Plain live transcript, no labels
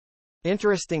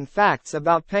Interesting facts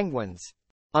about penguins.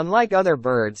 Unlike other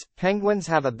birds, penguins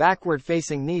have a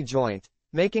backward-facing knee joint,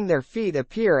 making their feet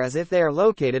appear as if they are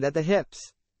located at the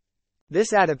hips.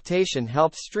 This adaptation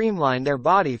helps streamline their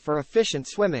body for efficient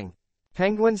swimming.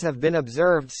 Penguins have been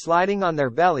observed sliding on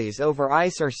their bellies over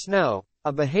ice or snow,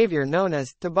 a behavior known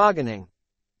as tobogganing.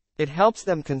 It helps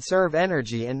them conserve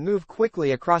energy and move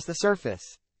quickly across the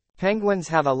surface. Penguins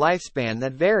have a lifespan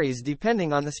that varies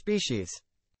depending on the species.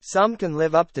 Some can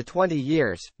live up to 20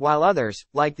 years, while others,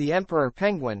 like the emperor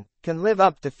penguin, can live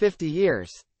up to 50 years.